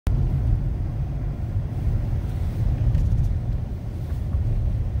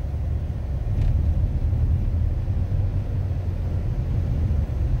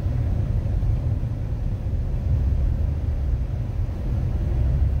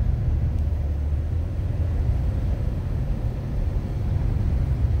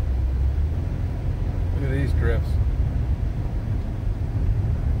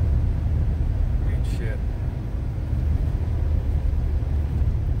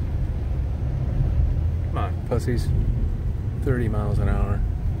pussies. 30 miles an hour.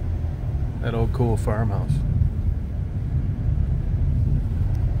 That old cool farmhouse.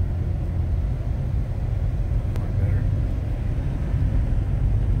 Better.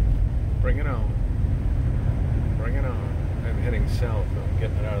 Bring it on. Bring it on. I'm heading south. I'm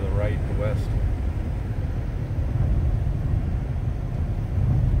getting it out of the right to west.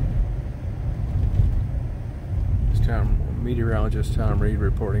 Meteorologist Tom Reed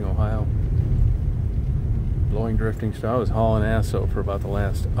reporting Ohio. Blowing drifting snow. I was hauling ass so for about the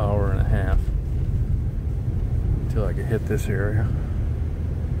last hour and a half until I could hit this area.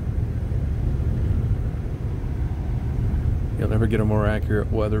 You'll never get a more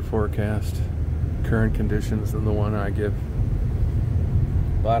accurate weather forecast, current conditions than the one I give.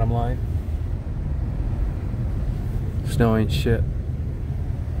 Bottom line, snow ain't shit.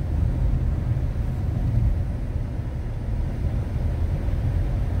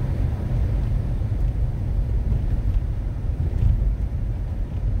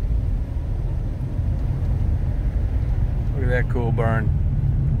 That cool barn.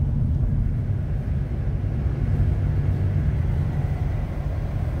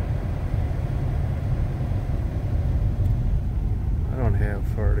 I don't have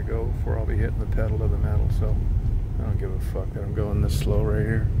far to go before I'll be hitting the pedal to the metal, so I don't give a fuck that I'm going this slow right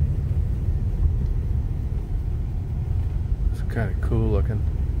here. It's kind of cool looking.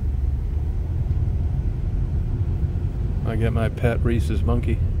 I got my pet Reese's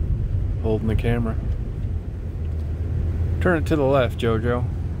monkey holding the camera. Turn it to the left, Jojo.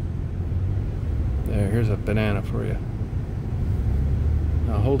 There, here's a banana for you.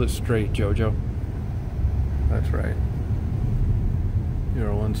 Now hold it straight, Jojo. That's right.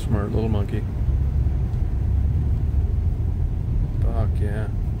 You're one smart little monkey. Fuck yeah.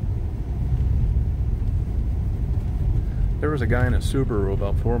 There was a guy in a Subaru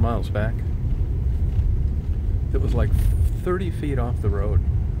about 4 miles back that was like 30 feet off the road.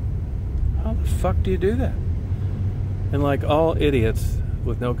 How the fuck do you do that? And like all idiots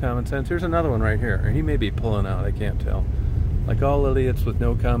with no common sense, here's another one right here. He may be pulling out, I can't tell. Like all idiots with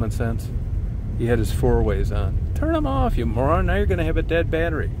no common sense, he had his four-ways on. Turn them off, you moron. Now you're going to have a dead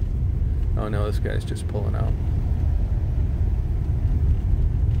battery. Oh no, this guy's just pulling out.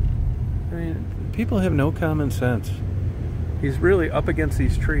 I mean, people have no common sense. He's really up against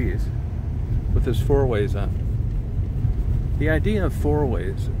these trees with his four-ways on. The idea of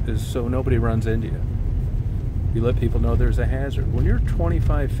four-ways is so nobody runs into you. You let people know there's a hazard. When you're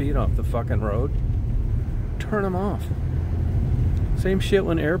 25 feet off the fucking road, turn them off. Same shit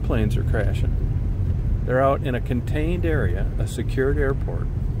when airplanes are crashing. They're out in a contained area, a secured airport,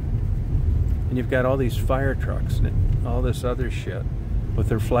 and you've got all these fire trucks and all this other shit with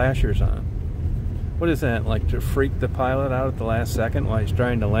their flashers on. What is that, like to freak the pilot out at the last second while he's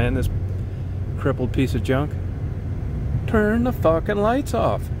trying to land this crippled piece of junk? Turn the fucking lights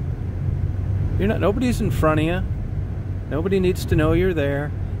off. Nobody's in front of you. Nobody needs to know you're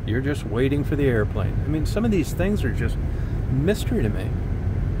there. You're just waiting for the airplane. I mean, some of these things are just mystery to me.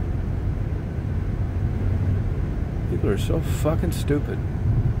 People are so fucking stupid.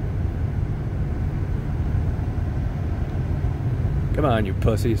 Come on, you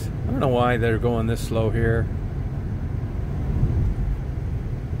pussies. I don't know why they're going this slow here.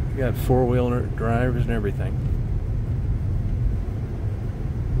 You got four-wheeler drivers and everything.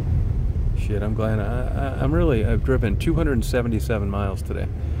 Shit, I'm glad. I've driven 277 miles today,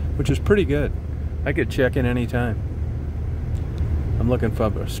 which is pretty good. I could check in any time. I'm looking for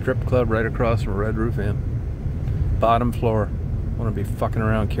a strip club right across from Red Roof Inn. Bottom floor. I want to be fucking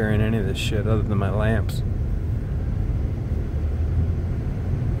around carrying any of this shit other than my lamps.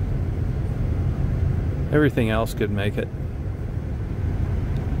 Everything else could make it.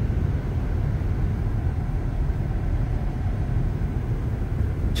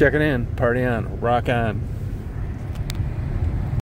 Checking in, party on, rock on.